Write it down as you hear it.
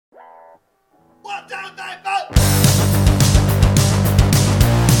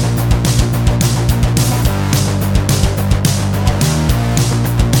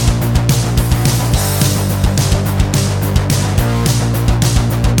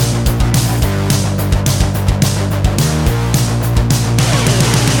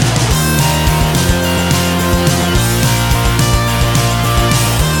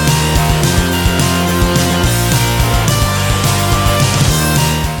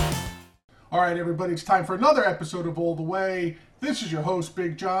Everybody, it's time for another episode of All the Way. This is your host,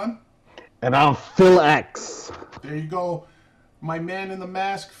 Big John. And I'm Phil X. There you go. My man in the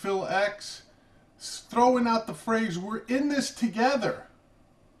mask, Phil X, throwing out the phrase, we're in this together.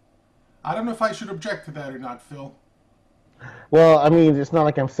 I don't know if I should object to that or not, Phil. Well, I mean, it's not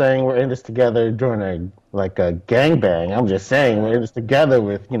like I'm saying we're in this together during a gangbang. I'm just saying we're in this together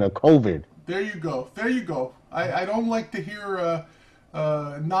with, COVID. There you go. There you go. I don't like to hear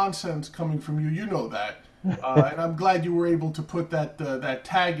nonsense coming from you. You know that. And I'm glad you were able to put that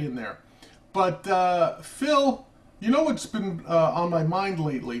tag in there. But Phil, you know what's been on my mind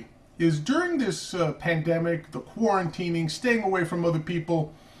lately is during this pandemic, the quarantining, staying away from other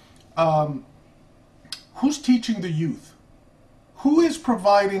people, who's teaching the youth? Who is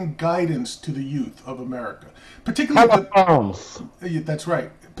providing guidance to the youth of America? Particularly that's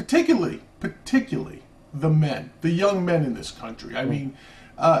right. Particularly the men, the young men in this country. I mean,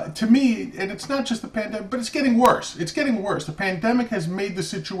 to me, and it's not just the pandemic, but it's getting worse. It's getting worse. The pandemic has made the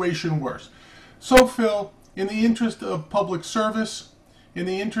situation worse. So, Phil, in the interest of public service, in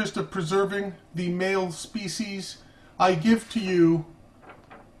the interest of preserving the male species, I give to you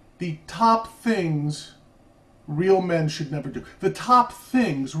the top things real men should never do. The top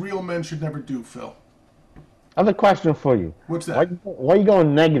things real men should never do, Phil. I have a question for you. What's that? Why are you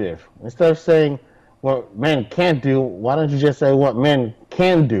going negative? Instead of saying what men can't do, why don't you just say what men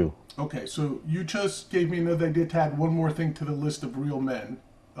can do? Okay, so you just gave me another idea to add one more thing to the list of real men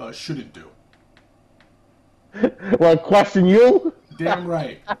shouldn't do. Well, question you? Damn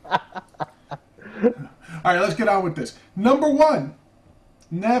right. All right, let's get on with this. Number one,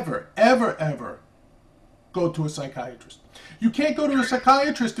 never, ever, ever go to a psychiatrist. You can't go to a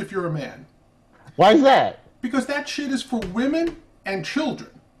psychiatrist if you're a man. Why is that? Because that shit is for women and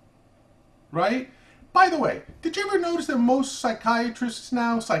children, right? By the way, did you ever notice that most psychiatrists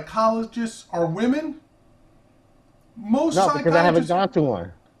now, psychologists, are women? No, because I haven't gone to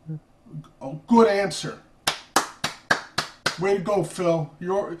one. Oh, good answer. Way to go, Phil.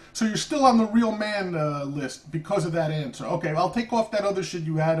 So you're still on the real man list because of that answer. Okay, I'll take off that other shit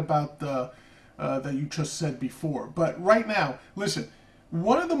you had about that you just said before. But right now, listen,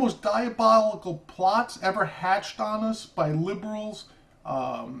 one of the most diabolical plots ever hatched on us by liberals,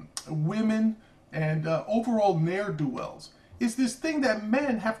 women, and overall ne'er-do-wells is this thing that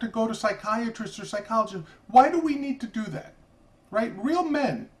men have to go to psychiatrists or psychologists. Why do we need to do that? Right? Real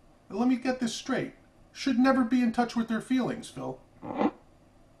men, let me get this straight, should never be in touch with their feelings, Phil.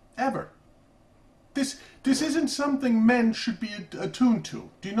 Ever. This isn't something men should be attuned to.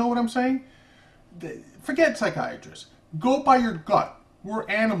 Do you know what I'm saying? Forget psychiatrists. Go by your gut. We're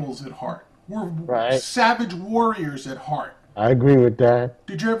animals at heart. We're savage warriors at heart. I agree with that.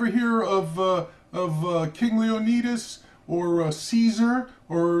 Did you ever hear of King Leonidas or Caesar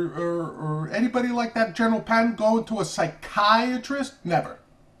or anybody like that, General Patton, going to a psychiatrist? Never.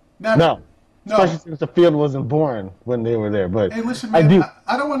 No. Especially since the field wasn't born when they were there. But hey, listen, man,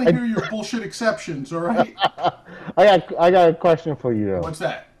 I don't want to hear your bullshit exceptions, all right? I got a question for you, though. What's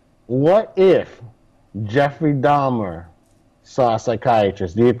that? What if Jeffrey Dahmer saw a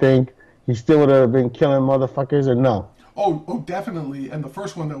psychiatrist? Do you think he still would have been killing motherfuckers or no? Oh, definitely. And the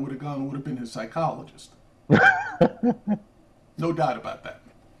first one that would have gone would have been his psychologist. No doubt about that.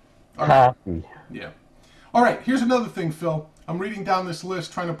 All right. Happy. Yeah. All right, here's another thing, Phil. I'm reading down this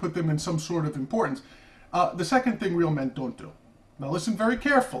list, trying to put them in some sort of importance. The second thing real men don't do. Now listen very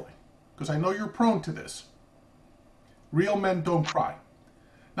carefully, because I know you're prone to this. Real men don't cry.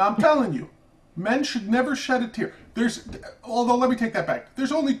 Now I'm telling you, men should never shed a tear. Although let me take that back.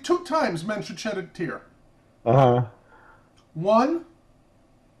 There's only 2 times men should shed a tear. Uh-huh. One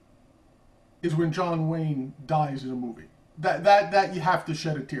is when John Wayne dies in a movie. That you have to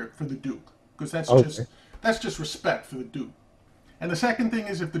shed a tear for the Duke, because that's just respect for the Duke. And the second thing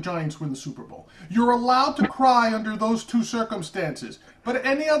is if the Giants win the Super Bowl. You're allowed to cry under those 2 circumstances, but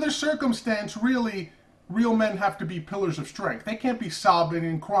any other circumstance, really, real men have to be pillars of strength. They can't be sobbing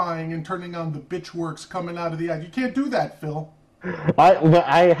and crying and turning on the bitch works coming out of the eyes. You can't do that, Phil.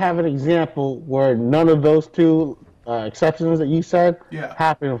 I have an example where none of those 2 exceptions that you said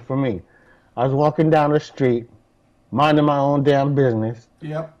happened for me. I was walking down the street, minding my own damn business.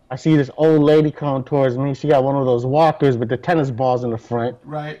 Yep. I see this old lady coming towards me. She got one of those walkers with the tennis balls in the front,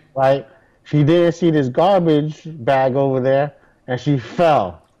 Right, right? She didn't see this garbage bag over there, and she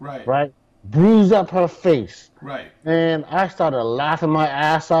fell, right, right? Bruised up her face. right. And I started laughing my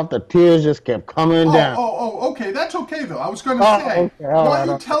ass off. The tears just kept coming Oh, down. oh, oh, okay. That's okay, though. I was going to Oh, say, okay, all while right.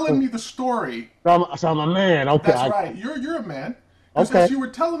 you're All telling right. me the story, So I'm a man. Okay, that's right. You're a man. Because as okay. you were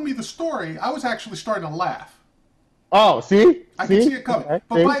telling me the story, I was actually starting to laugh. Oh, see, I could see see, it coming. okay,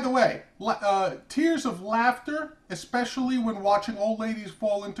 But see. by the way, tears of laughter, especially when watching old ladies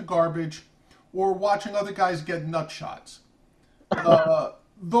fall into garbage or watching other guys get nut shots,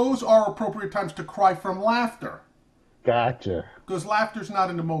 those are appropriate times to cry from laughter. Gotcha. Because laughter's not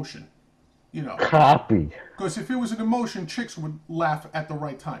an emotion, you know. Copy. Because if it was an emotion, chicks would laugh at the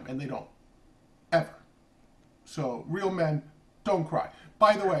right time, and they don't. Ever. So, real men don't cry.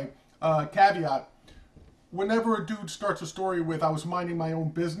 By the way, caveat, whenever a dude starts a story with, I was minding my own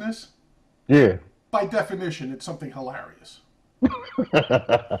business, Yeah. by definition, it's something hilarious.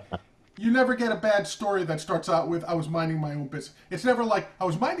 You never get a bad story that starts out with, I was minding my own business. It's never like, I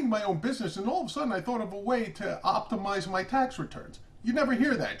was minding my own business and all of a sudden I thought of a way to optimize my tax returns. You never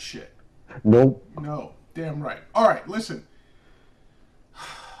hear that shit. Nope. No, damn right. All right, listen.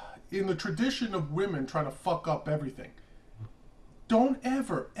 In the tradition of women trying to fuck up everything, don't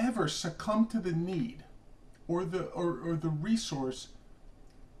ever, ever succumb to the need or the resource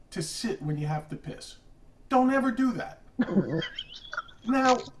to sit when you have to piss. Don't ever do that.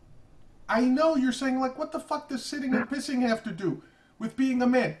 Now, I know you're saying, like, what the fuck does sitting and pissing have to do with being a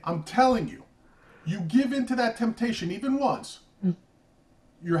man? I'm telling you, you give in to that temptation even once,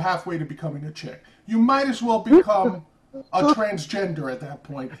 you're halfway to becoming a chick. You might as well become a transgender at that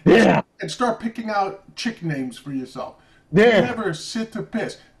point Yeah. and start picking out chick names for yourself. Yeah. Never sit to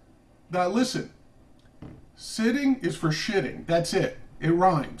piss. Now, listen, sitting is for shitting. That's it. It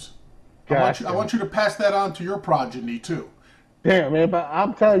rhymes. Gotcha. I want you to pass that on to your progeny, too. Damn, man, but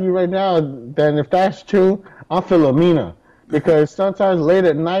I'm telling you right now that if that's true, I'm Philomena. Because sometimes late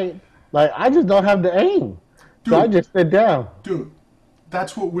at night, like, I just don't have the aim. So I Dude, just sit down. dude,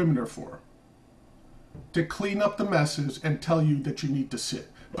 that's what women are for. To clean up the messes and tell you that you need to sit.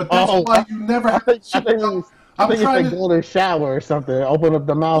 But that's Oh, why you never I have think, to I sit. think, it's, I I'm think it's trying a to. golden shower or something. Open up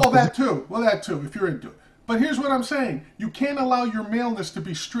the mouth. Well, that too. Well, that too, if you're into it. But here's what I'm saying. You can't allow your maleness to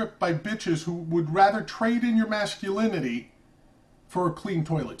be stripped by bitches who would rather trade in your masculinity for a clean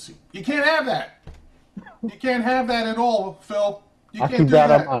toilet seat. You can't have that. You can't have that at all, Phil. You I can't keep do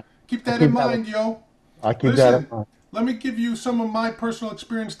that in that. mind. Keep I that in keep that mind, yo. I keep that in Listen, mind. let me give you some of my personal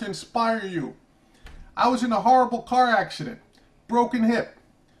experience to inspire you. I was in a horrible car accident, broken hip,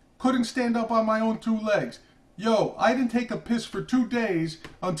 couldn't stand up on my own two legs. Yo, I didn't take a piss for 2 days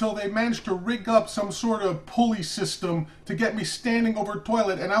until they managed to rig up some sort of pulley system to get me standing over a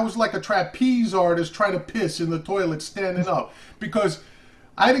toilet, and I was like a trapeze artist trying to piss in the toilet standing up because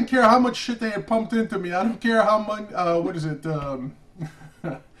I didn't care how much shit they had pumped into me. I don't care how much. What is it?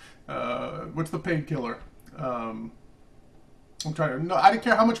 What's the painkiller? I'm trying to. No, I didn't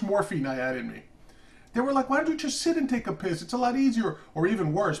care how much morphine I had in me. They were like, "Why don't you just sit and take a piss? It's a lot easier." Or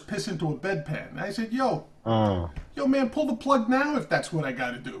even worse, piss into a bedpan. And I said, Uh, yo, man, pull the plug now if that's what I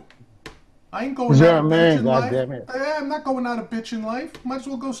got to do. I ain't going 'Cause you're out a a bitch man, in life. goddammit. I'm not going out a bitch in life. Might as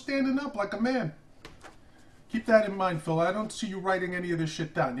well go standing up like a man. Keep that in mind, Phil. I don't see you writing any of this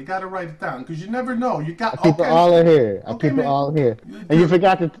shit down. You got to write it down because you never know. You got I keep it all in here. I Okay, keep it man. all here. You And you do.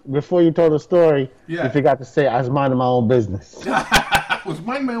 forgot to, before you told the story, Yeah. you forgot to say I was minding my own business. I was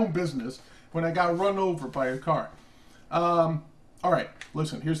minding my own business when I got run over by a car. All right,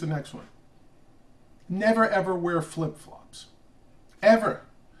 listen, here's the next one. Never ever wear flip flops. Ever.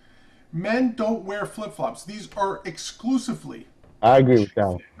 Men don't wear flip flops. These are exclusively. I agree with that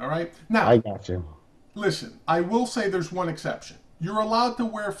one. All right? Now, I got you. listen, I will say there's one exception. You're allowed to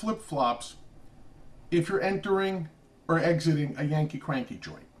wear flip flops if you're entering or exiting a Yankee Cranky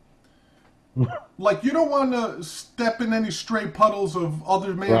joint. Like, you don't want to step in any stray puddles of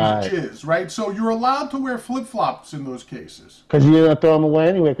other man's Right. jizz, right? So you're allowed to wear flip flops in those cases. Because you're going to throw them away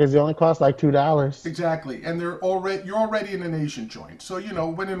anyway because they only cost like $2. Exactly. And you're already in an Asian joint. So,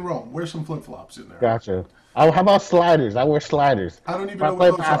 when in Rome, wear some flip flops in there. Gotcha. Oh, how about sliders? I wear sliders. I don't even When know I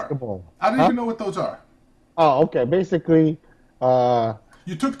play what those basketball. are. I don't Huh? even know what those are. Oh, okay. Basically,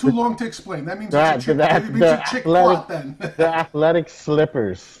 You took too long to explain. That means that, it's a chick, that, it means the a chick athletic, plot then. the athletic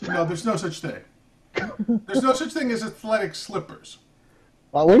slippers. No, there's no such thing. There's no such thing as athletic slippers.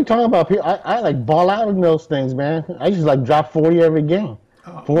 What are you talking about? I like ball out in those things, man. I just like drop 40 every game.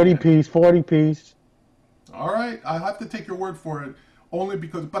 Oh, 40 man. piece, 40 piece. All right, I'll have to take your word for it, only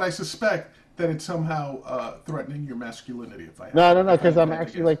because. But I suspect that it's somehow threatening your masculinity if I have No, to, no, no, if I because I'm had to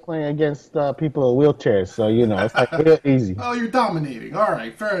actually guess. like playing against people in wheelchairs, so it's like real easy. Oh, you're dominating. All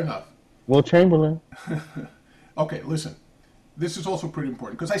right, fair enough. Will Chamberlain. Okay, listen. This is also pretty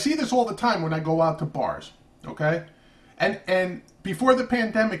important because I see this all the time when I go out to bars. Okay, and before the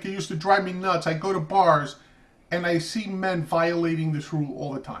pandemic, it used to drive me nuts. I go to bars and I see men violating this rule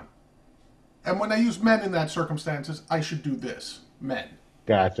all the time. And when I use men in that circumstances, I should do this. Men.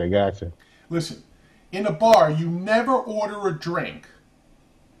 Gotcha, gotcha. Listen, in a bar, you never order a drink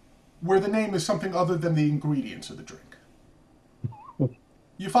where the name is something other than the ingredients of the drink.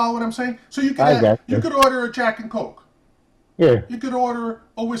 You follow what I'm saying? So I you gotcha. could order a Jack and Coke. Yeah. You could order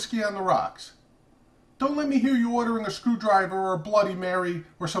a whiskey on the rocks. Don't let me hear you ordering a screwdriver or a Bloody Mary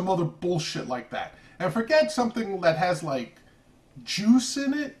or some other bullshit like that. And forget something that has like juice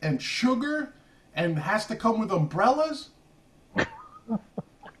in it and sugar and has to come with umbrellas.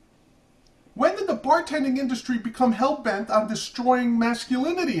 When did the bartending industry become hell-bent on destroying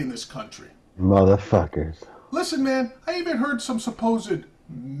masculinity in this country? Motherfuckers. Listen, man, I even heard some supposed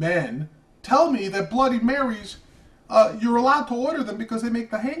men tell me that Bloody Marys, you're allowed to order them because they make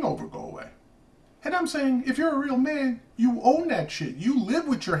the hangover go away. And I'm saying, if you're a real man, you own that shit. You live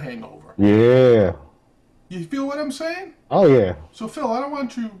with your hangover. Yeah. You feel what I'm saying? Oh yeah. So, Phil, I don't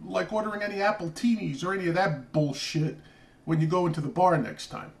want you, like, ordering any Appletinis or any of that bullshit when you go into the bar next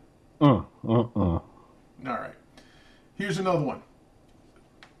time. Mm. All right. Here's another one.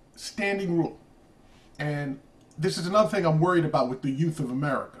 Standing rule. And this is another thing I'm worried about with the youth of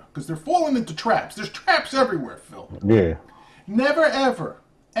America. Because they're falling into traps. There's traps everywhere, Phil. Yeah. Never, ever,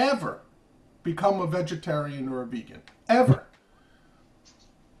 ever become a vegetarian or a vegan. Ever.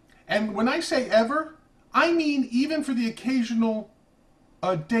 And when I say ever, I mean even for the occasional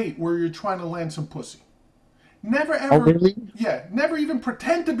date where you're trying to land some pussy. Never Oh ever, really? yeah, never even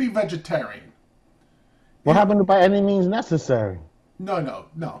pretend to be vegetarian. What happened to by any means necessary? No, no,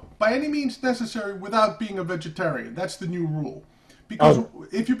 no. By any means necessary without being a vegetarian. That's the new rule. Because Oh,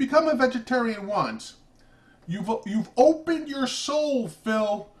 if you become a vegetarian once, you've opened your soul,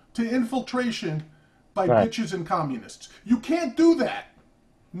 Phil, to infiltration by right. bitches and communists. You can't do that.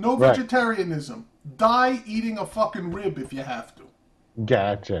 No Right. vegetarianism. Die eating a fucking rib if you have to.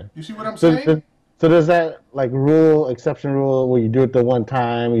 Gotcha. You see what I'm So, saying? so does that like rule, exception rule, where you do it the one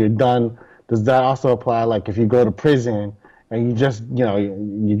time, you're done? Does that also apply like if you go to prison and you just,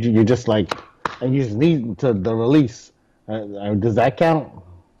 you just like, and you just need to the release? Does that count?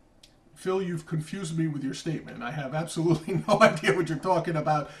 Phil, you've confused me with your statement. I have absolutely no idea what you're talking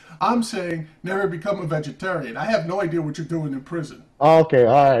about. I'm saying never become a vegetarian. I have no idea what you're doing in prison. Okay,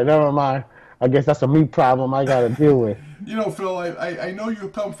 all right, never mind. I guess that's a me problem I got to deal with. You know, Phil, I know you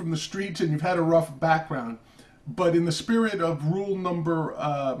come from the streets and you've had a rough background, but in the spirit of rule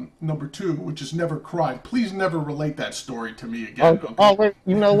number 2, which is never cry, please never relate that story to me again. Okay. Okay? Oh wait,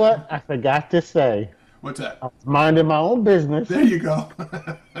 you know what? I forgot to say. What's that? I was minding my own business. There you go.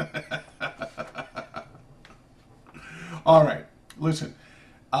 All right, listen.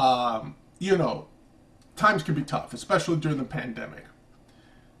 You know, times can be tough, especially during the pandemic.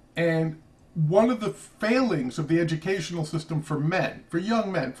 And one of the failings of the educational system for men, for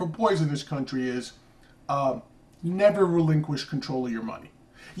young men, for boys in this country is never relinquish control of your money.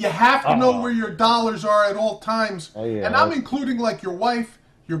 You have to know Oh, where your dollars are at all times. oh yeah. And I'm including like your wife,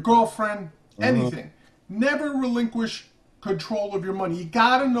 your girlfriend, Mhm. anything. Never relinquish control of your money. You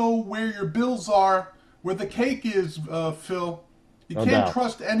got to know where your bills are, where the cake is, Phil. You No can't doubt.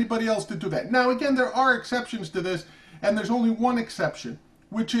 trust anybody else to do that. Now, again, there are exceptions to this, and there's only one exception,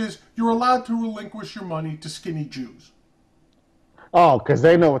 which is you're allowed to relinquish your money to skinny Jews. Oh, because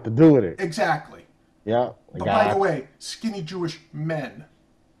they know what to do with it. Exactly. Yeah. But by the Got. way, skinny Jewish men.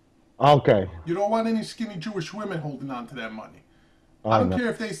 Okay. You don't want any skinny Jewish women holding on to that money. I Oh don't no. care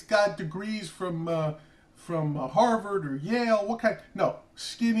if they got degrees from Harvard or Yale. What kind? No,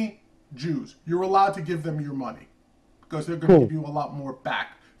 skinny Jews. You're allowed to give them your money because they're going to give Cool. you a lot more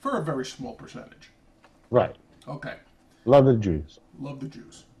back for a very small percentage. Right. Okay, Love the Jews. love the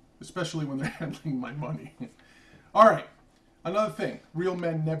Jews, especially when they're handling my money. All right, another thing real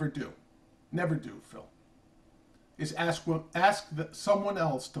men never do, Phil, is someone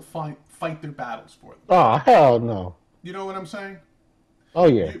else to fight their battles for them. Oh hell no. You know what I'm saying? Oh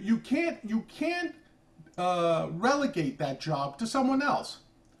yeah. You can't relegate that job to someone else.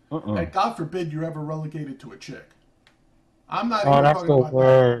 Mm-mm. And God forbid you ever relegate it to a chick. I'm not Oh, even that's talking the about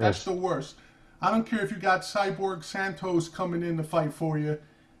that. That's worst. the worst. I don't care if you got Cyborg Santos coming in to fight for you.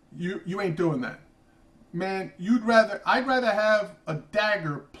 You ain't doing that. Man, I'd rather have a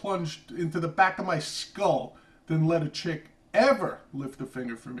dagger plunged into the back of my skull than let a chick ever lift a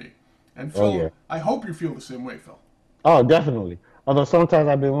finger for me. And Oh yeah. Phil, I hope you feel the same way, Phil. Oh, definitely. Although sometimes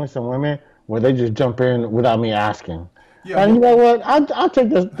I've been with some women where they just jump in without me asking. Yeah, And you well, know what? I'll take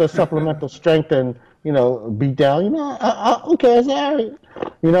the supplemental strength and, beat down. Okay, it's all right.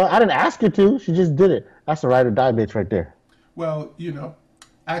 I didn't ask her to. She just did it. That's a ride or die bitch right there. well,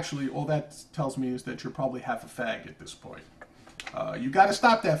 actually, all that tells me is that you're probably half a fag at this point. You got to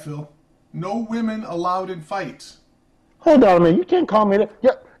stop that, Phil. No women allowed in fights. Hold on a minute. You can't call me that.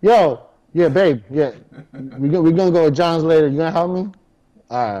 Yo, yeah, babe. Yeah. We gonna go with John's later. You gonna help me?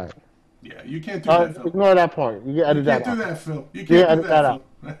 All right. Yeah, you can't do that, Phil. Ignore that part. You can You edit that can't do out. that, Phil. You You can't can do edit that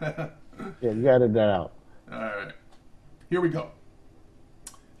that, out. Phil. Yeah, you gotta edit that out. All right. Here we go.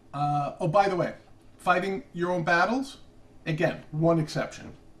 Oh, by the way, fighting your own battles, again, one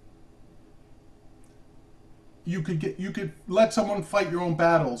exception. You could let someone fight your own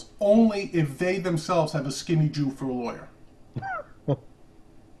battles only if they themselves have a skinny Jew for a lawyer.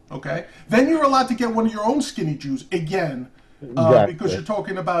 Okay? Then you're allowed to get one of your own skinny Jews again, Exactly. because you're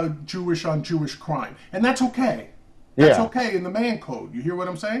talking about Jewish on Jewish crime. And that's okay. That's Yeah. okay in the man code. You hear what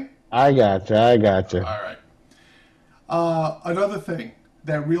I'm saying? I got you. All right. Another thing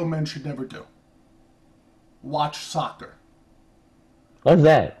that real men should never do: watch soccer. What's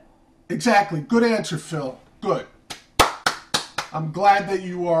that? Exactly. Good answer, Phil. Good. I'm glad that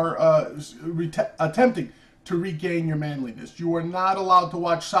you are attempting to regain your manliness. You are not allowed to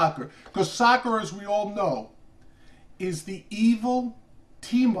watch soccer because soccer, as we all know, is the evil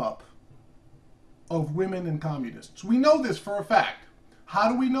team up of women and communists. We know this for a fact. How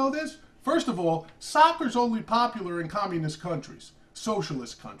do we know this? First of all, soccer's only popular in communist countries,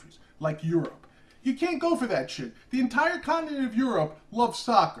 socialist countries, like Europe. You can't go for that shit. The entire continent of Europe loves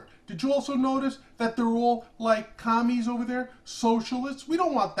soccer. Did you also notice that they're all like commies over there? Socialists? We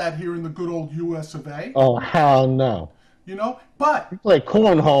don't want that here in the good old US of A. Oh hell no. But, You play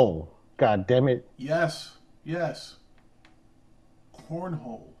cornhole. God damn it. yes,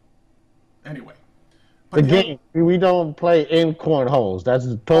 cornhole. Anyway. The But game. We don't play in cornholes. That's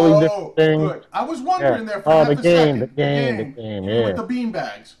a totally different thing. Good. I was wondering Yeah. there for Oh, half the a game, second. the game, Even with yeah. the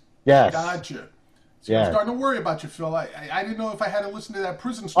beanbags. Yes. Gotcha. See, Yes. I'm starting to worry about you, Phil. I didn't know if I had to listen to that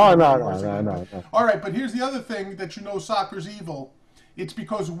prison story. Oh, of no, yours no, again. no, no. All right, but here's the other thing that you know soccer's evil. It's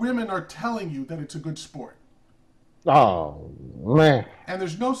because women are telling you that it's a good sport. Oh man. And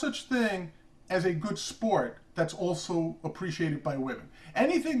there's no such thing as a good sport that's also appreciated by women.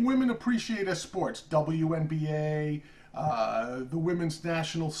 Anything women appreciate as sports, WNBA, the women's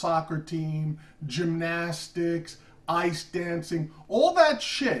national soccer team, gymnastics, ice dancing, all that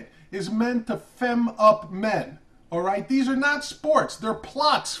shit is meant to fem up men. All right? These are not sports. They're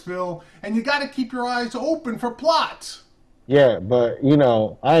plots, Phil. And you got to keep your eyes open for plots. Yeah, but I ain't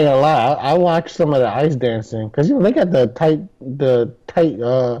gonna lie. I watched some of the ice dancing because they got the tight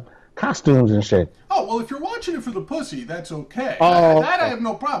costumes and shit. Oh, well, if you're watching it for the pussy, that's okay. Oh, That I have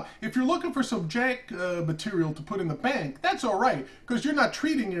no problem. If you're looking for some jank material to put in the bank, that's all right, because you're not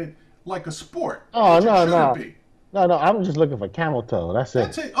treating it like a sport. Oh which it no, shouldn't no, be. no. I'm just looking for camel toe. That's it.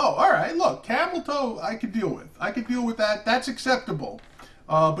 That's it. Oh, all right. Look, camel toe, I could deal with. I could deal with that. That's acceptable.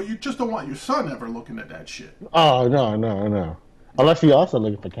 But you just don't want your son ever looking at that shit. Oh no, no, no. Unless you're also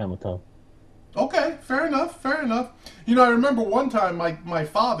looking for camel toe. Okay, fair enough, fair enough. I remember one time my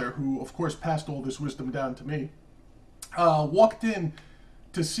father, who of course passed all this wisdom down to me, walked in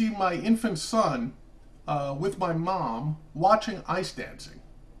to see my infant son with my mom watching ice dancing.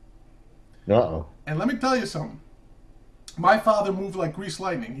 Uh-oh. And let me tell you something. My father moved like grease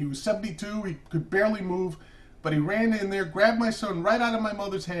lightning. He was 72, he could barely move, but he ran in there, grabbed my son right out of my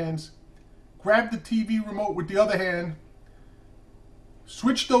mother's hands, grabbed the TV remote with the other hand,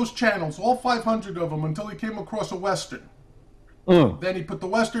 switched those channels, all 500 of them, until he came across a Western. Then he put the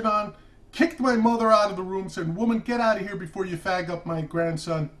Western on, kicked my mother out of the room, said, "Woman, get out of here before you fag up my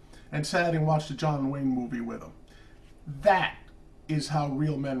grandson," and sat and watched the John Wayne movie with him. That is how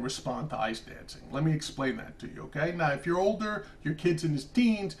real men respond to ice dancing. Let me explain that to you, okay? Now, if you're older, your kid's in his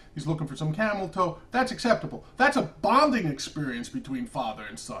teens, he's looking for some camel toe, that's acceptable. That's a bonding experience between father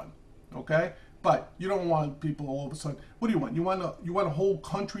and son, okay? But you don't want people all of a sudden. What do you want? You want a whole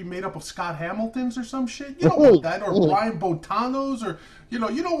country made up of Scott Hamiltons or some shit? You don't want that, or Brian Botanos, or you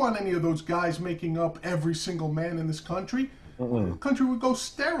don't want any of those guys making up every single man in this country. The country would go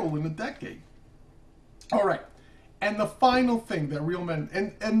sterile in a decade. All right, and the final thing that real men,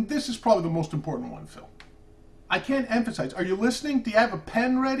 and this is probably the most important one, Phil. I can't emphasize. Are you listening? Do you have a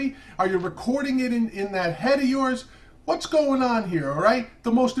pen ready? Are you recording it in that head of yours? What's going on here? All right,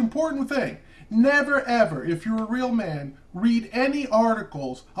 the most important thing. Never ever, if you're a real man, read any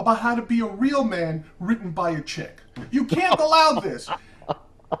articles about how to be a real man written by a chick. You can't allow this.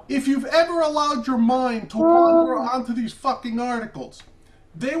 If you've ever allowed your mind to wander onto these fucking articles,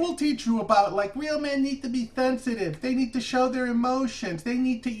 they will teach you about, like, real men need to be sensitive. They need to show their emotions. They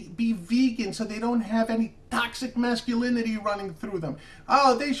need to be vegan so they don't have any toxic masculinity running through them.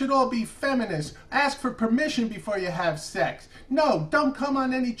 Oh, they should all be feminists. Ask for permission before you have sex. No, don't come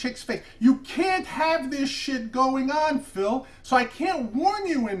on any chick's face. You can't have this shit going on, Phil. So I can't warn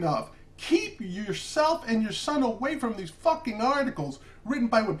you enough. Keep yourself and your son away from these fucking articles written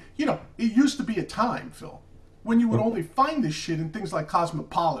by women. You know, it used to be a time, Phil, when you would only find this shit in things like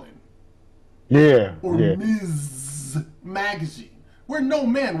Cosmopolitan or Ms. Magazine, where no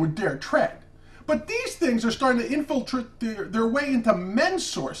man would dare tread. But these things are starting to infiltrate their way into men's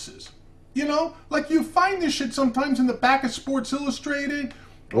sources. You know, like you find this shit sometimes in the back of Sports Illustrated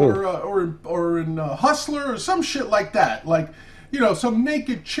or in Hustler or some shit like that. Like, you know, some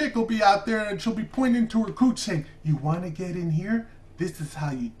naked chick will be out there and she'll be pointing to her cooch saying, "You want to get in here? This is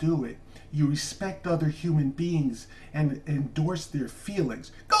how you do it. You respect other human beings and endorse their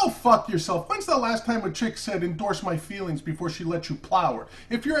feelings." Go fuck yourself. When's the last time a chick said, "Endorse my feelings," before she let you plow her?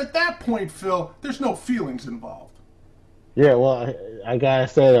 If you're at that point, Phil, there's no feelings involved. Yeah, well, I gotta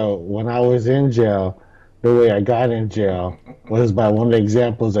say though, when I was in jail, the way I got in jail was by one of the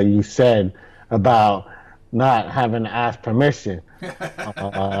examples that you said about not having to ask permission.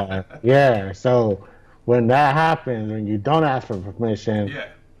 Yeah, so when that happens, when you don't ask for permission, Yeah.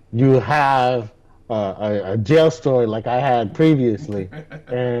 you have a jail story like I had previously,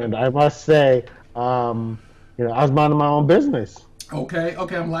 and I must say, I was minding my own business. Okay,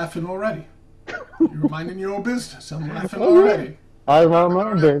 I'm laughing already. You're minding your own business. I'm laughing Oh, yeah. already. I was minding my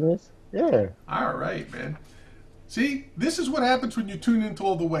own business. Yeah. All right, man. See, this is what happens when you tune into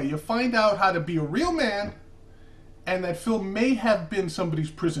All the Way. You find out how to be a real man, and that Phil may have been somebody's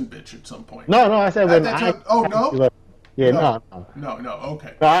prison bitch at some point. No, I said when That's I. oh, no? Yeah, No. no. No,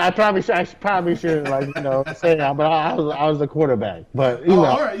 okay. No, I probably shouldn't say that, but I was the quarterback. But Oh,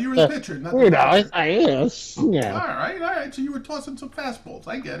 all right, you were the pitcher, not the catcher. yeah. All right. So you were tossing some fastballs.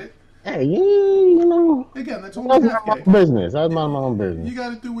 I get it. Hey, you know, Again, that's I only was half my gay. own business. I was my own business. You got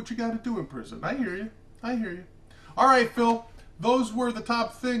to do what you got to do in prison. I hear you. All right, Phil. Those were the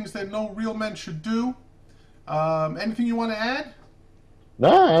top things that no real men should do. Anything you want to add?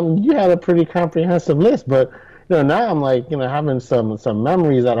 No, you had a pretty comprehensive list, but now I'm like, having some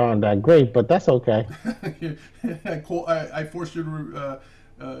memories that aren't that great, but that's okay. I forced you to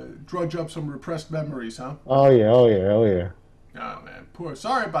drudge up some repressed memories, huh? Oh yeah, oh yeah, oh yeah. Oh man, poor.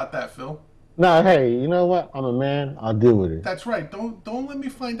 Sorry about that, Phil. No, hey, you know what? I'm a man. I'll deal with it. That's right. Don't let me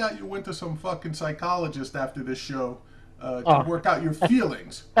find out you went to some fucking psychologist after this show to work out your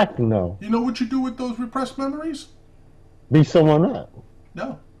feelings. Heck no. You know what you do with those repressed memories? Be someone up.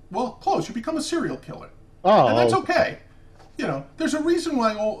 No. Well, close. You become a serial killer. Oh, And that's okay. There's a reason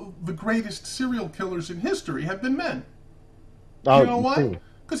why all the greatest serial killers in history have been men. You know why? True.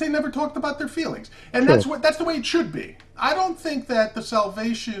 Because they never talked about their feelings, and True. that's the way it should be. I don't think that the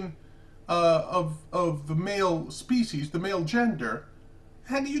salvation of the male species, the male gender,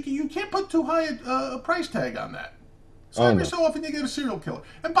 and you can't put too high a price tag on that. So every no. so often you get a serial killer,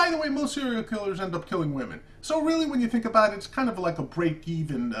 and by the way, most serial killers end up killing women. So really, when you think about it, it's kind of like a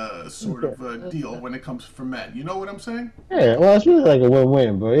break-even sort of deal when it comes for men. You know what I'm saying? Yeah, well, it's really like a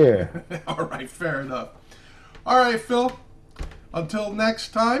win-win, but yeah. All right, fair enough. All right, Phil. Until next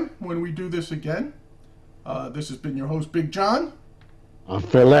time, when we do this again, this has been your host, Big John. I'm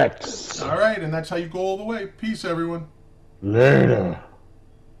Phil X. All right, and that's how you go all the way. Peace, everyone. Later.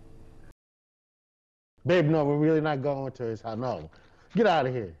 Babe, no, we're really not going to his house. No. Get out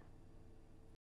of here.